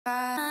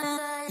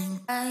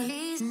Going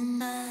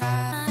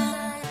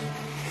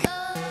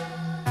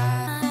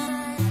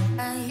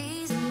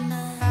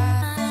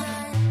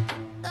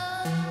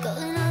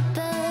up,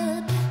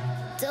 up,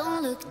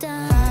 don't look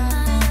down.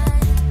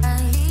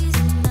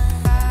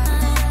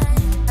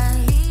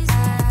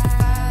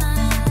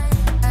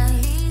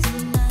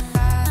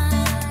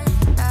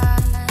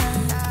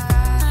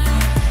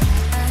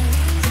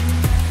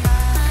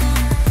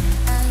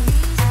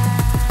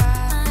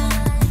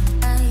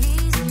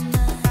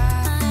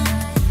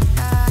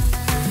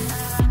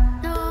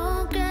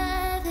 No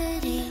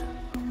gravity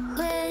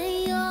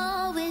when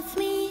you're with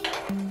me.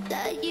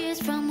 That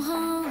years from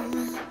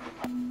home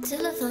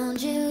till I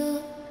found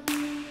you.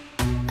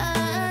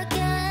 A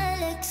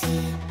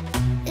galaxy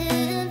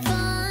in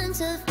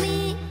front of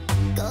me,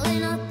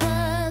 going up,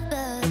 up,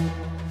 up.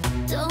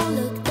 Don't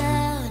look down.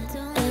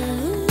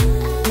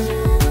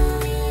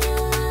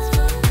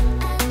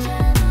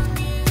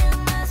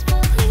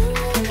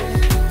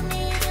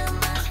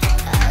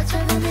 I'll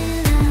travel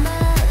million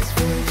miles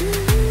for you.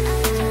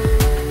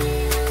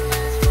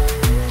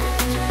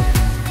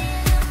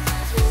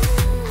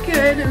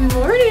 Good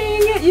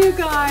morning, you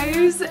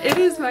guys. It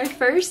is my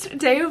first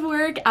day of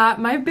work at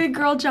my big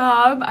girl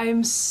job. I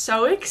am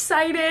so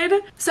excited.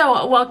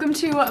 So welcome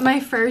to my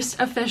first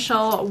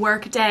official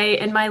work day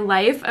in my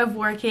life of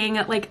working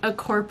like a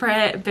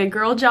corporate big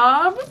girl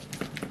job.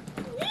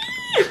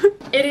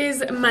 It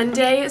is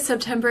Monday,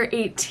 September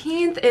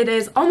 18th. It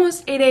is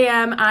almost 8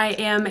 a.m. I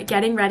am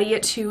getting ready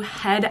to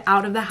head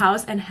out of the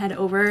house and head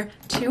over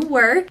to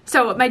work.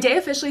 So my day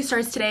officially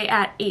starts today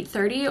at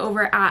 8:30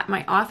 over at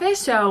my office.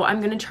 So I'm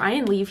gonna try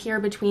and leave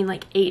here between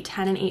like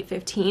 8:10 and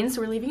 8:15.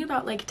 So we're leaving in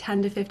about like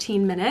 10 to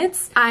 15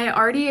 minutes. I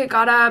already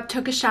got up,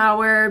 took a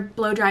shower,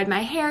 blow dried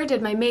my hair,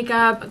 did my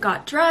makeup,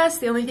 got dressed.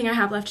 The only thing I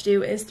have left to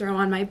do is throw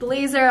on my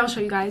blazer. I'll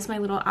show you guys my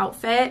little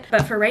outfit.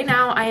 But for right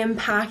now, I am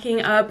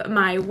packing up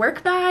my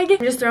work bag.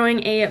 I'm just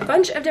throwing a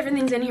bunch of different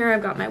things in here.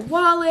 I've got my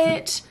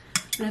wallet.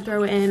 I'm gonna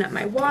throw in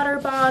my water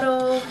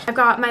bottle. I've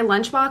got my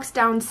lunchbox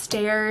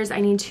downstairs.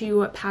 I need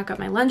to pack up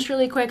my lunch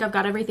really quick. I've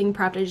got everything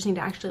prepped. I just need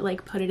to actually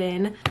like put it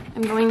in.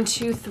 I'm going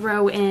to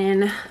throw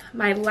in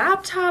my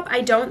laptop.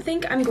 I don't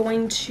think I'm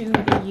going to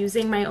be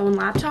using my own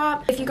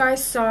laptop. If you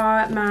guys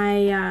saw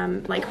my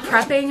like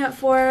prepping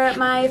for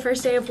my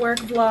first day of work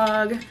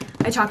vlog,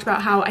 I talked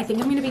about how I think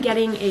I'm gonna be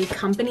getting a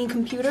company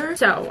computer.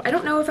 So I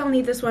don't know if I'll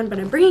need this one, but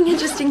I'm bringing it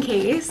just in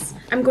case.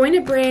 I'm going to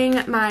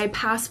bring my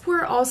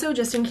passport also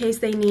just in case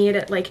they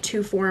need like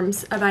 2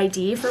 forms of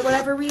ID for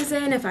whatever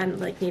reason, if I'm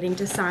like needing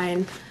to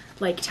sign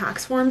like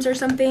tax forms or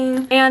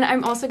something. And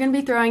I'm also gonna be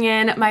throwing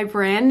in my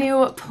brand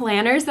new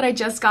planners that I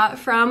just got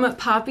from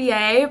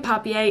Papier.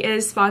 Papier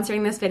is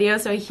sponsoring this video,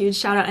 so a huge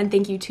shout out and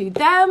thank you to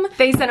them.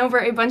 They sent over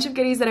a bunch of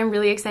goodies that I'm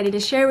really excited to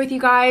share with you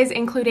guys,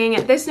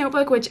 including this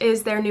notebook, which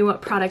is their new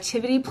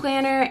productivity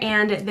planner,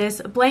 and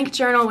this blank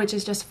journal, which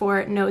is just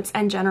for notes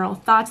and general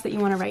thoughts that you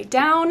wanna write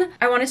down.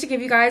 I wanted to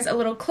give you guys a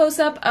little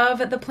close-up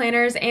of the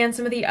planners and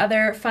some of the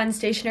other fun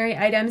stationery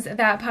items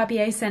that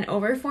Papier sent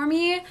over for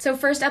me. So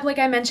first up, like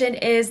I mentioned,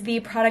 is the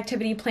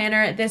productivity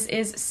planner. This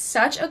is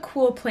such a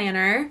cool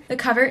planner. The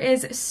cover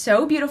is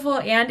so beautiful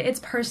and it's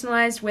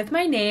personalized with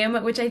my name,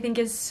 which I think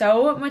is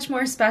so much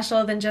more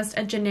special than just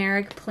a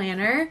generic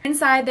planner.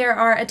 Inside there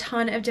are a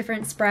ton of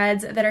different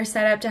spreads that are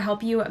set up to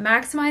help you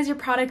maximize your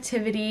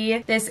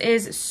productivity. This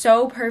is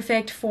so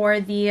perfect for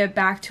the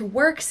back to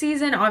work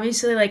season.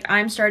 Obviously, like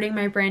I'm starting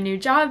my brand new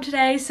job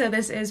today, so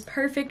this is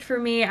perfect for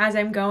me as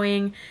I'm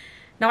going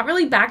not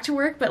really back to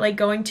work, but like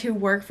going to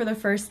work for the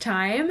first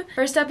time.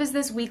 First up is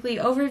this weekly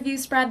overview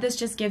spread. This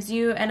just gives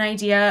you an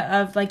idea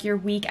of like your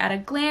week at a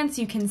glance.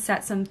 You can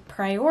set some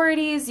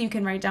priorities, you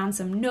can write down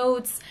some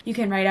notes, you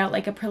can write out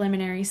like a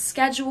preliminary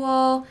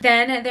schedule.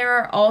 Then there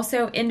are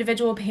also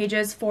individual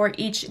pages for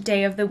each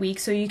day of the week,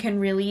 so you can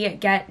really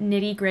get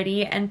nitty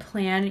gritty and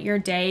plan your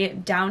day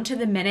down to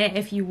the minute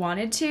if you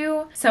wanted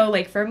to. So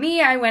like for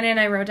me, I went in,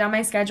 I wrote down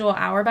my schedule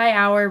hour by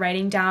hour,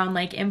 writing down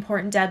like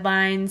important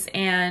deadlines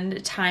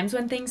and times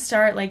when things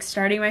start, like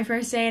starting my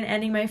first day and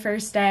ending my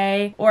first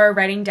day, or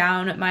writing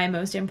down my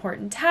most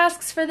important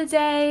tasks for the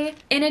day.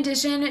 In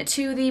addition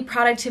to the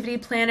productivity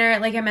planner,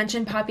 like I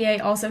mentioned,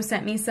 Papier also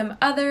sent me some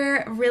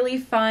other really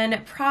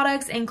fun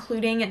products,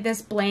 including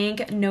this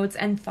blank notes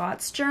and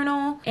thoughts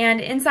journal.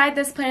 And inside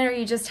this planner,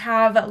 you just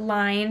have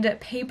lined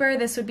paper.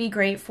 This would be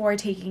great for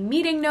taking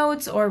meeting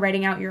notes or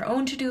writing out your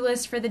own to-do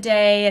list for the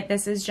day.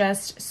 This is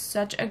just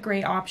such a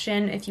great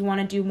option if you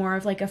want to do more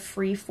of like a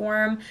free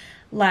form,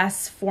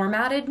 less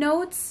formatted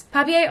notes.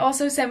 Papier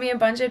also sent me a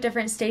bunch of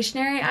different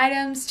stationery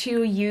items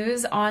to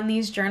use on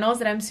these journals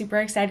that I'm super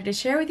excited to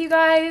share with you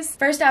guys.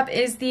 First up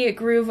is the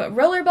Groove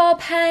Rollerball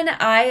pen.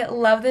 I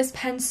love this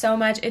pen so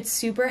much. It's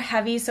super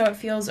heavy, so it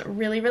feels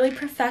really, really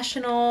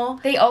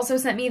professional. They also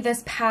sent me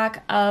this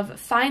pack of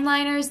fine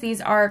liners. These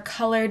are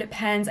colored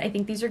pens. I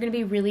think these are going to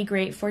be really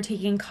great for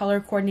taking color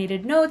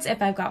coordinated notes if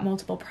I've got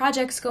multiple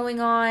projects going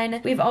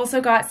on. We've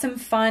also got some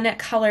fun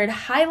colored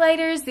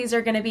highlighters. These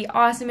are going to be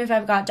awesome if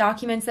I've got documents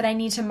documents that I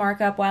need to mark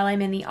up while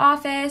I'm in the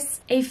office,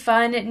 a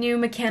fun new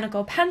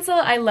mechanical pencil.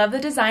 I love the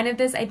design of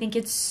this. I think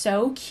it's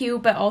so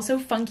cute, but also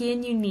funky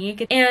and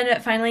unique. And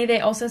finally,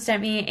 they also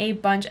sent me a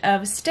bunch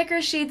of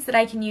sticker sheets that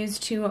I can use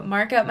to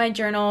mark up my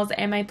journals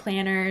and my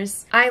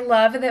planners. I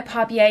love that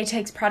Papier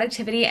takes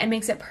productivity and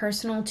makes it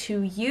personal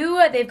to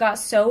you. They've got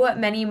so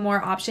many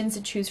more options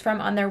to choose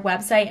from on their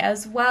website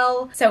as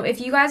well. So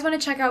if you guys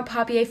want to check out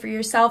Papier for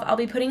yourself, I'll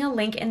be putting a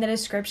link in the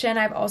description.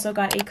 I've also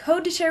got a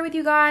code to share with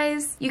you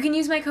guys. You can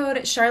use my code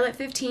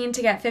Charlotte15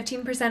 to get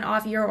 15%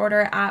 off your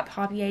order at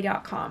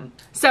papier.com.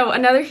 So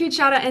another huge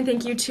shout out and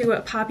thank you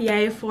to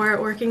Papier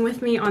for working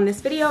with me on this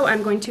video.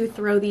 I'm going to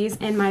throw these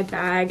in my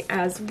bag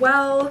as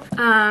well.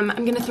 I'm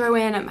going to throw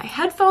in my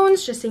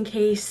headphones just in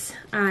case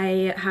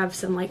I have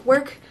some like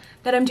work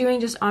that I'm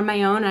doing just on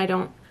my own.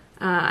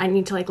 I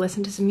need to like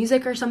listen to some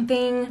music or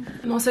something.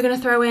 I'm also gonna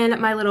throw in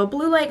my little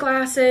blue light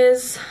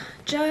glasses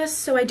just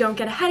so I don't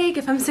get a headache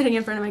if I'm sitting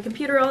in front of my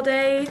computer all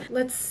day.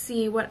 Let's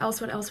see, what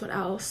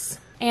else?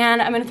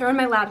 And I'm gonna throw in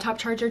my laptop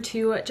charger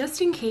too,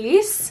 just in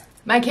case.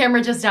 My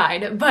camera just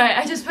died, but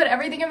I just put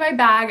everything in my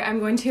bag. I'm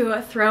going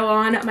to throw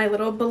on my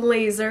little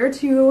blazer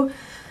to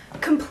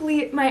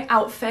complete my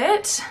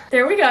outfit.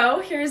 There we go.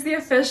 Here's the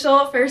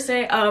official first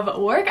day of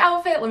work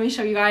outfit. Let me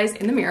show you guys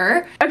in the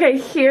mirror. Okay,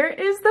 here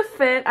is the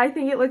fit. I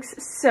think it looks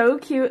so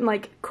cute and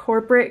like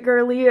corporate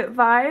girly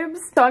vibes.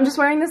 So I'm just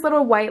wearing this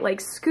little white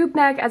like scoop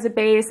neck as a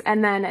base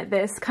and then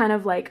this kind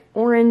of like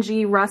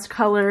orangey rust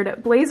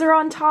colored blazer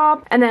on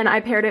top. And then I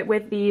paired it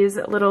with these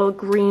little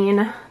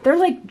green, they're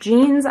like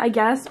jeans I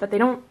guess, but they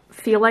don't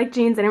feel like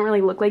jeans. They didn't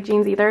really look like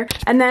jeans either.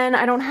 And then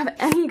I don't have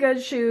any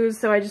good shoes,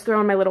 so I just throw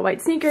on my little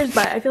white sneakers,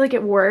 but I feel like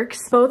it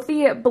works. Both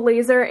the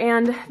blazer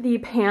and the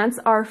pants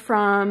are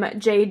from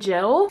J.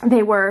 Jill.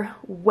 They were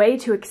way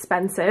too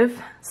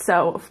expensive,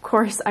 so of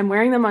course I'm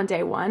wearing them on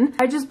day one.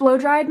 I just blow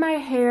dried my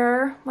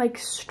hair like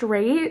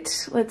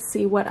straight. Let's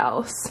see what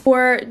else.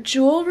 For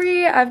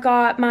jewelry, I've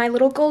got my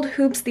little gold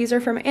hoops. These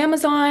are from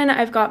Amazon.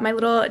 I've got my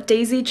little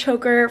daisy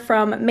choker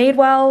from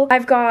Madewell.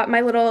 I've got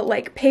my little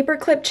like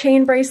paperclip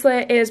chain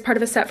bracelet is part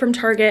of a set from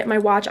Target, my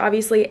watch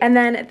obviously, and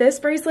then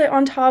this bracelet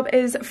on top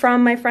is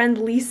from my friend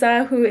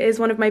Lisa, who is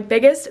one of my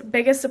biggest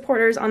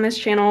supporters on this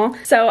channel.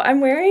 So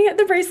I'm wearing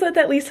the bracelet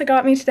that Lisa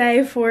got me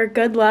today for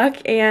good luck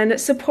and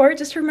support.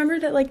 Just remember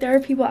that like there are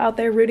people out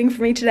there rooting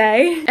for me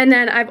today. And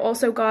then I've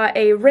also got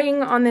a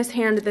ring on this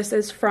hand. This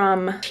is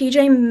from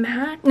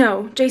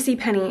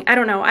JCPenney. I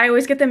don't know, I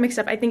always get them mixed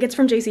up. I think it's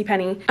from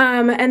JCPenney.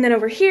 And then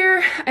over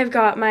here I've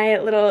got my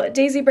little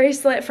daisy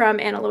bracelet from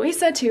Ana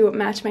Luisa to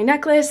match my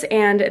necklace,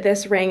 and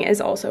this ring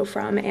is also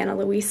from Ana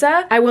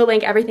Luisa. I will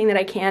link everything that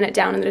I can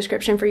down in the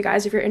description for you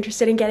guys if you're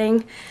interested in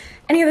getting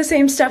any of the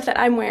same stuff that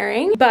I'm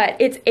wearing. But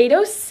it's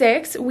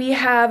 8:06. We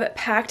have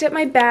packed up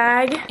my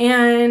bag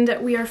and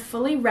we are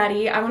fully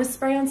ready. I want to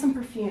spray on some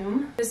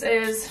perfume. This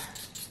is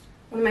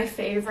one of my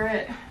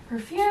favorite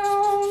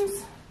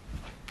perfumes.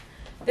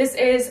 This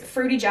is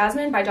Fruity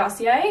Jasmine by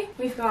Dossier.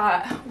 We've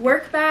got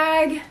work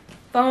bag,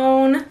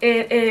 phone.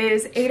 It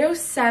is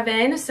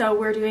 8:07, so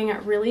we're doing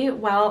really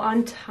well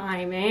on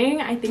timing.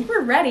 I think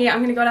we're ready.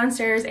 I'm gonna go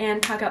downstairs and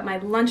pack up my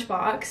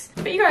lunchbox.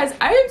 But you guys,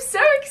 I am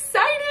so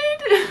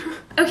excited.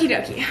 Okie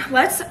dokie,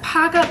 let's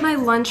pack up my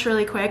lunch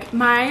really quick.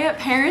 My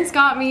parents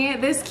got me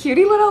this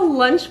cutie little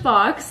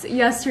lunchbox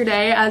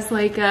yesterday as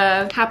like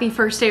a happy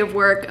first day of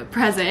work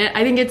present.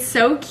 I think it's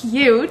so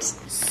cute.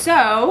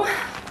 So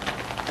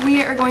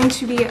we are going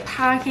to be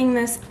packing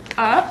this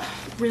up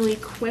really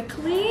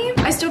quickly.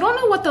 I still don't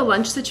know what the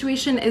lunch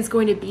situation is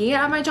going to be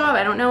at my job.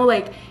 I don't know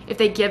like if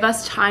they give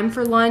us time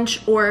for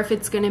lunch or if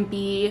it's gonna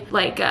be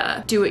like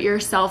a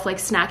do-it-yourself like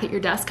snack at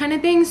your desk kind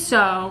of thing.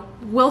 So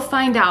we'll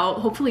find out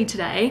hopefully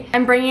today.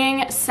 I'm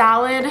bringing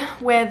salad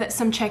with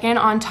some chicken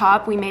on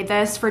top. We made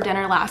this for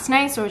dinner last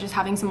night, so we're just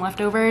having some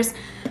leftovers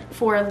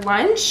for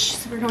lunch.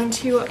 So we're going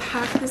to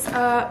pack this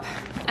up,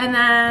 and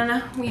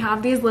then we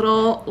have these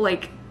little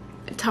like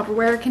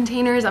Tupperware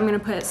containers. I'm gonna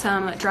put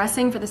some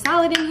dressing for the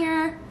salad in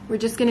here. We're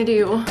just gonna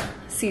do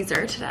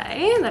Caesar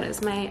today. That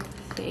is my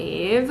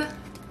fave.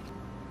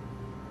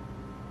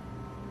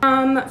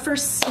 For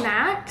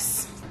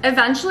snacks,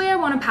 eventually I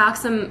want to pack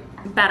some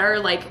better,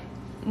 like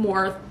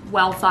more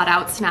well thought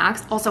out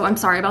snacks. Also, I'm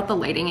sorry about the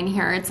lighting in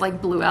here. It's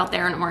like blue out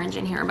there and orange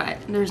in here, but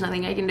there's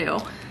nothing I can do.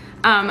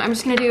 I'm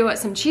just gonna do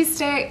some cheese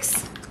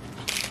sticks,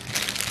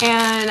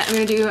 and I'm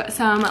gonna do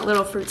some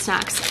little fruit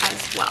snacks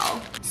as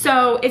well.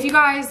 So if you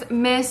guys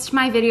missed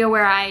my video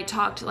where I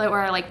talked,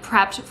 where I like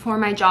prepped for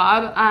my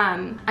job,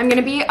 I'm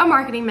gonna be a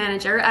marketing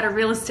manager at a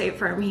real estate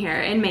firm here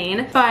in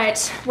Maine.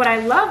 But what I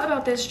love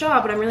about this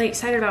job, what I'm really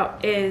excited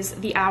about, is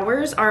the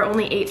hours are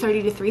only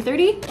 8:30 to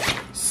 3:30.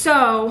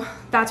 So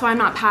that's why I'm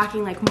not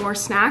packing like more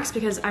snacks,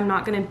 because I'm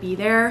not gonna be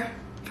there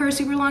for a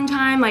super long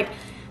time. Like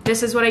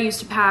this is what I used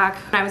to pack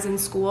when I was in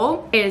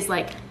school, is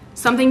like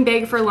something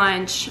big for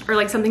lunch, or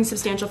like something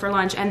substantial for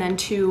lunch, and then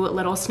 2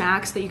 little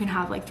snacks that you can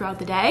have like throughout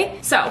the day.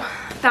 So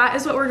that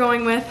is what we're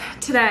going with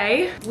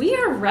today. We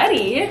are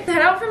ready to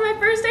head out for my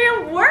first day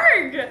of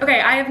work.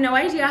 Okay, I have no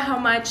idea how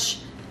much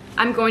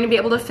I'm going to be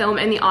able to film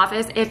in the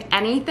office if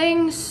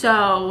anything,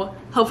 so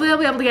hopefully I'll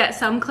be able to get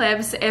some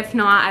clips. If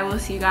not, I will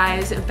see you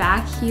guys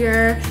back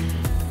here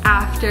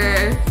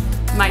after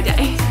my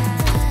day.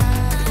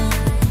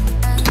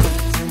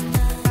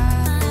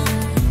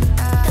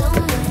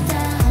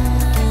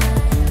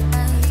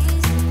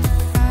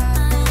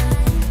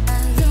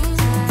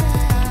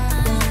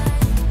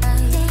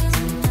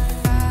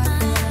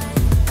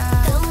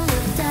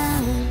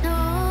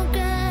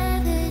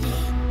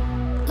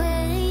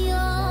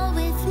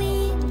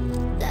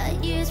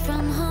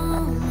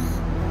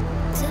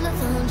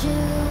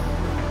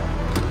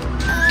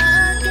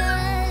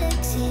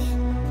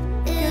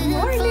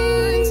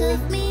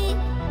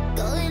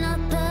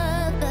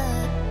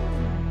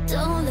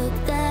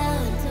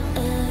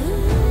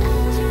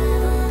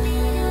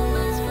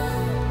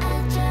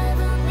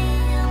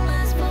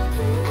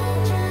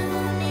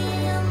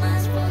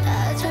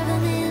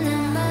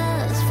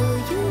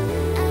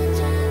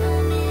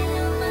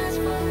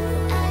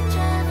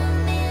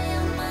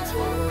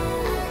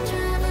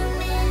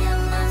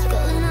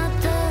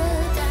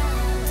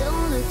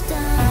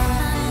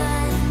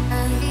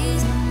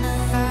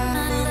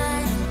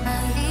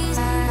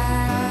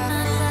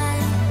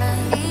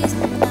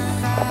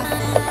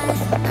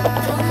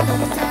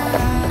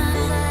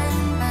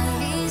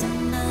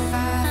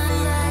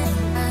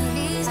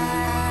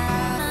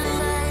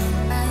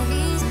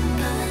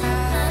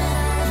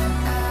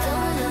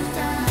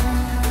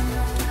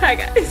 Hi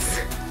guys,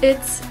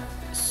 it's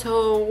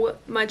so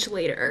much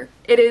later.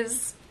 It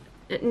is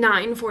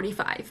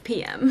 9:45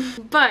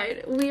 p.m.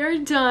 but we are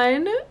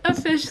done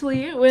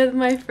officially with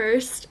my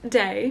first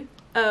day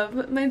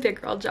of my big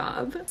girl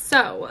job.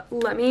 So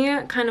let me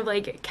kind of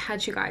like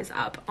catch you guys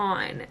up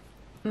on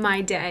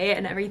my day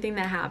and everything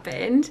that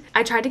happened.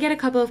 I tried to get a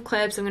couple of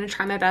clips. I'm gonna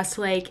try my best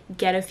to like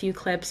get a few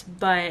clips,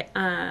 but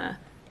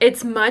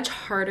it's much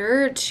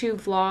harder to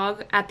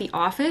vlog at the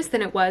office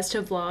than it was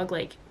to vlog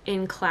like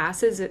in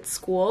classes at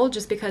school,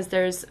 just because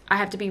I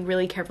have to be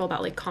really careful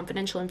about like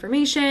confidential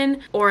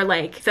information or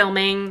like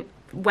filming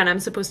when I'm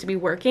supposed to be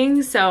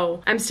working.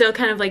 So I'm still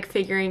kind of like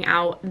figuring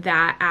out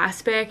that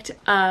aspect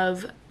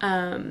of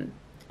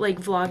like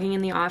vlogging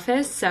in the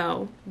office,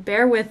 so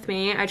bear with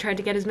me. I tried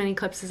to get as many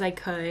clips as I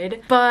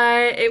could,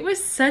 but it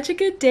was such a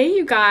good day,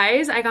 you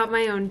guys. I got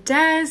my own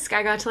desk.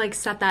 I got to like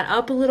set that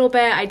up a little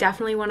bit. I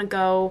definitely want to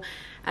go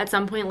at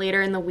some point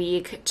later in the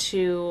week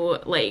to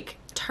like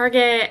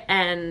Target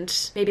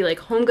and maybe like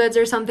Home Goods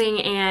or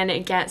something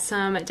and get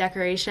some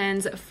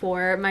decorations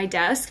for my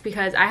desk,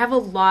 because I have a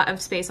lot of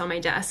space on my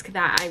desk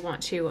that I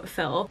want to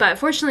fill. But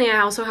fortunately, I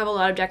also have a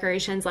lot of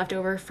decorations left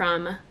over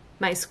from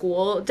my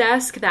school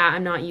desk that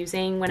I'm not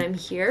using when I'm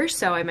here,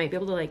 so I might be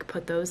able to like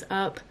put those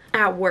up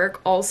at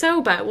work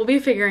also, but we'll be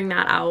figuring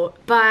that out.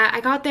 But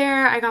I got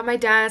there, I got my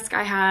desk,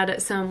 I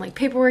had some like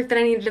paperwork that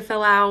I needed to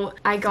fill out.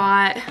 I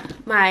got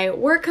my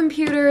work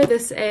computer.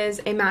 This is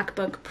a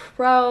MacBook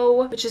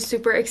Pro, which is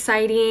super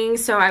exciting.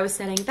 So I was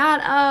setting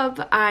that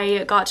up.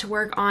 I got to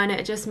work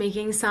on just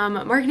making some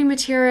marketing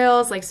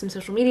materials, like some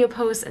social media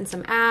posts and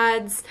some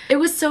ads. It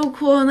was so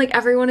cool, and like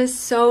everyone is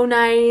so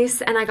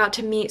nice, and I got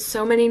to meet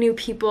so many new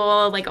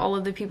people, like all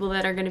of the people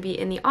that are going to be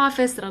in the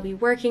office that I'll be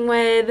working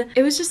with.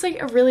 It was just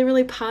like a really,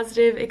 really positive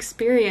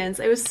experience.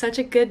 It was such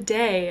a good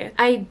day.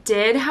 I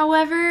did,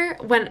 however,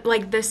 when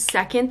like the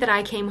second that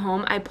I came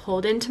home, I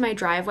pulled into my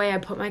driveway, I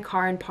put my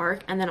car in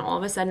park, and then all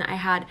of a sudden I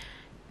had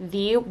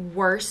the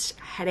worst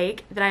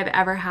headache that I've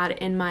ever had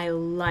in my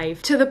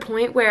life, to the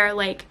point where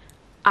like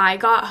I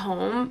got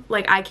home,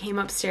 like I came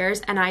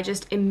upstairs and I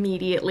just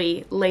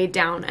immediately laid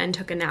down and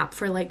took a nap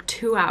for like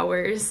 2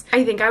 hours.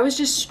 I think I was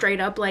just straight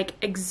up like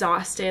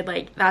exhausted.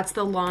 Like that's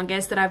the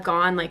longest that I've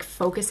gone like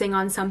focusing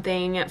on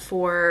something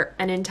for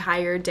an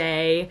entire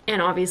day.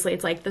 And obviously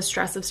it's like the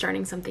stress of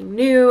starting something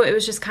new. It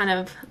was just kind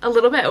of a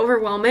little bit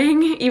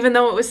overwhelming, even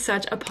though it was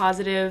such a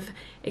positive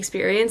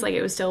experience. Like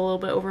it was still a little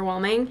bit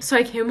overwhelming. So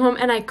I came home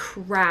and I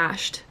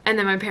crashed. And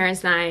then my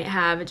parents and I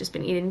have just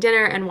been eating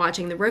dinner and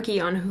watching The Rookie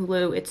on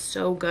Hulu. It's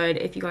so good.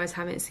 If you guys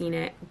haven't seen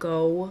it,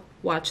 go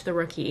watch The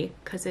Rookie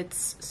because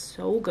it's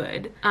so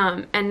good.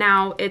 And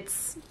now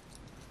it's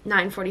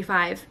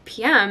 9:45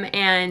 p.m.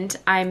 and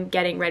I'm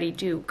getting ready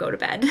to go to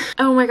bed.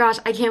 Oh my gosh,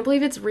 I can't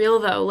believe it's real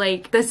though.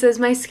 Like this is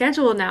my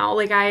schedule now.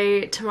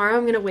 Like tomorrow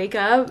I'm gonna wake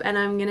up and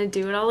I'm gonna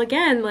do it all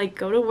again, like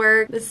go to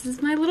work. This is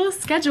my little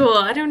schedule.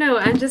 I don't know,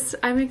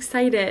 I'm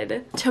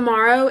excited.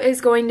 Tomorrow is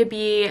going to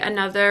be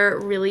another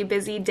really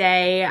busy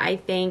day. I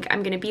think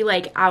I'm gonna be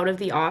like out of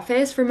the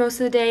office for most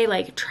of the day,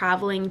 like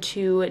traveling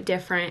to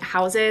different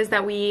houses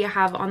that we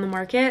have on the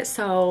market.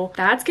 So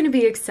that's gonna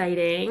be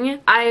exciting.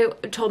 I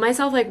told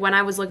myself like when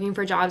I was looking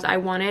for jobs, I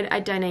wanted a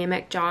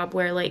dynamic job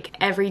where like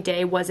every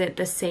day wasn't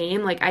the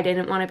same. Like I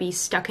didn't want to be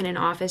stuck in an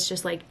office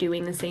just like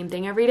doing the same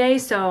thing every day.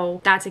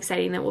 So that's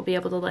exciting that we'll be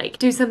able to like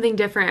do something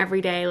different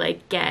every day,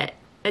 like get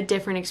a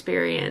different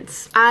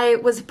experience. I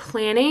was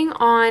planning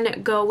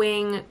on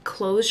going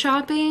clothes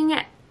shopping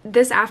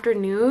this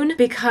afternoon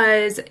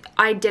because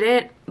I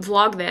didn't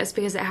vlog this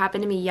because it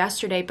happened to me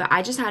yesterday, but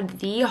I just had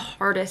the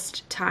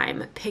hardest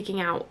time picking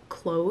out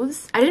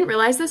clothes. I didn't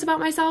realize this about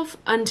myself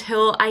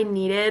until I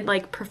needed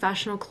like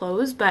professional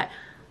clothes, but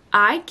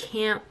I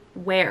can't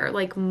wear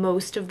like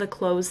most of the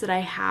clothes that I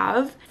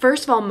have.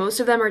 First of all, most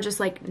of them are just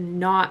like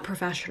not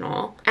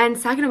professional. And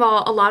second of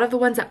all, a lot of the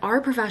ones that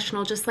are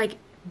professional just like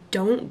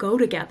don't go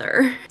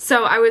together.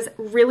 So I was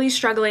really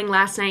struggling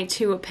last night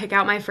to pick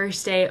out my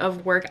first day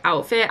of work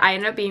outfit. I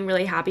ended up being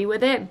really happy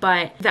with it,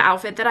 but the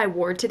outfit that I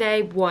wore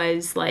today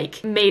was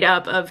like made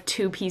up of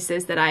 2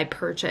 pieces that I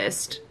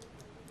purchased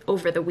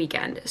over the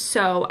weekend.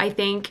 So I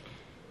think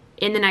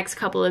in the next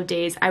couple of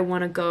days, I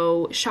want to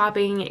go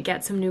shopping,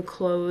 get some new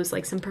clothes,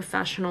 like some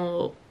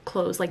professional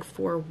clothes like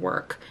for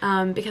work,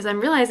 because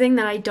I'm realizing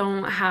that I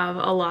don't have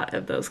a lot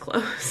of those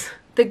clothes.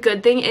 The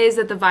good thing is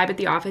that the vibe at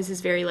the office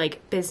is very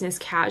like business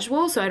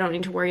casual, so I don't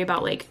need to worry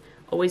about like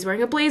always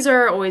wearing a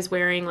blazer, always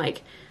wearing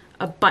like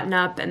a button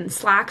up and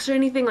slacks or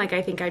anything. Like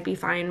I think I'd be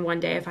fine one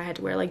day if I had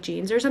to wear like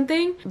jeans or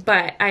something,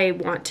 but I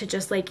want to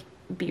just like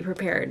be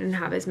prepared and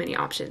have as many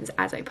options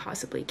as I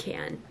possibly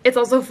can. It's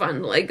also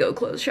fun to like go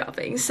clothes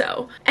shopping.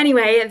 So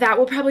anyway, that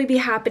will probably be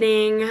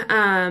happening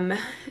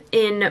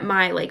in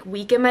my like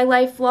week in my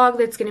life vlog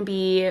that's going to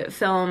be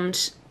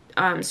filmed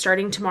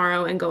starting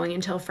tomorrow and going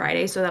until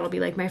Friday. So that'll be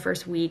like my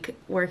first week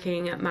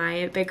working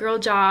my big girl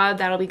job.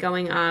 That'll be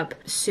going up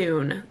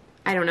soon.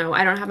 I don't know.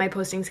 I don't have my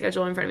posting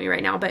schedule in front of me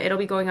right now, but it'll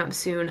be going up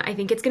soon. I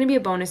think it's going to be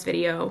a bonus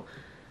video.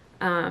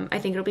 I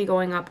think it'll be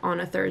going up on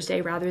a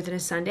Thursday rather than a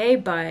Sunday,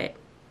 but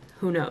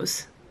who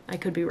knows? I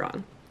could be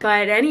wrong.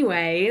 But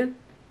anyway,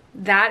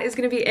 that is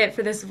going to be it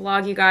for this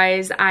vlog, you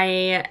guys.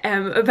 I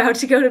am about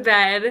to go to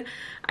bed.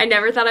 I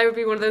never thought I would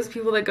be one of those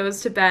people that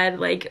goes to bed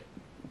like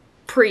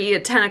pre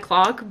 10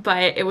 o'clock,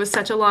 but it was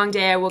such a long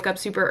day. I woke up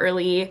super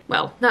early.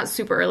 Well, not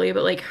super early,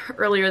 but like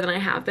earlier than I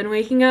have been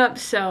waking up.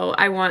 So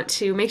I want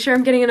to make sure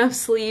I'm getting enough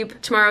sleep.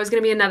 Tomorrow is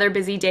going to be another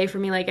busy day for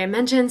me, like I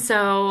mentioned.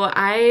 So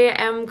I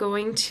am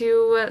going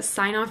to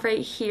sign off right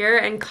here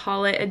and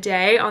call it a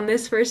day on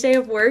this first day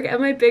of work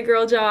at my big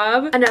girl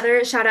job.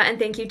 Another shout out and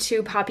thank you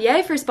to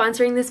Papier for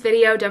sponsoring this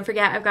video. Don't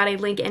forget, I've got a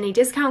link and a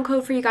discount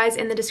code for you guys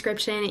in the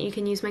description. You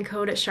can use my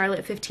code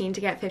Charlotte15 to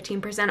get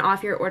 15%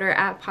 off your order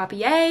at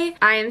Papier.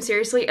 I am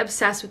seriously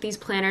obsessed with these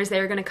planners. They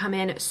are going to come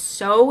in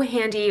so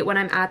handy when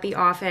I'm at the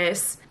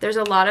office. There's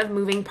a lot of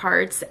moving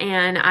parts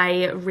and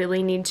I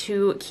really need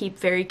to keep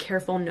very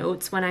careful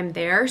notes when I'm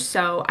there.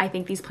 So I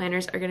think these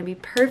planners are going to be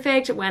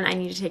perfect when I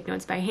need to take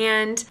notes by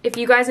hand. If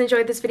you guys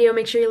enjoyed this video,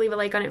 make sure you leave a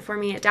like on it for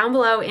me down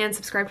below and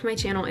subscribe to my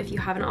channel if you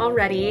haven't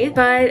already.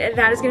 But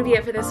that is going to be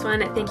it for this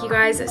one. Thank you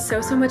guys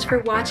so much for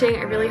watching.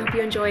 I really hope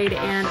you enjoyed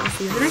and I'll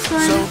see you in the next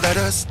one.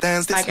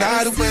 Bye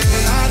guys.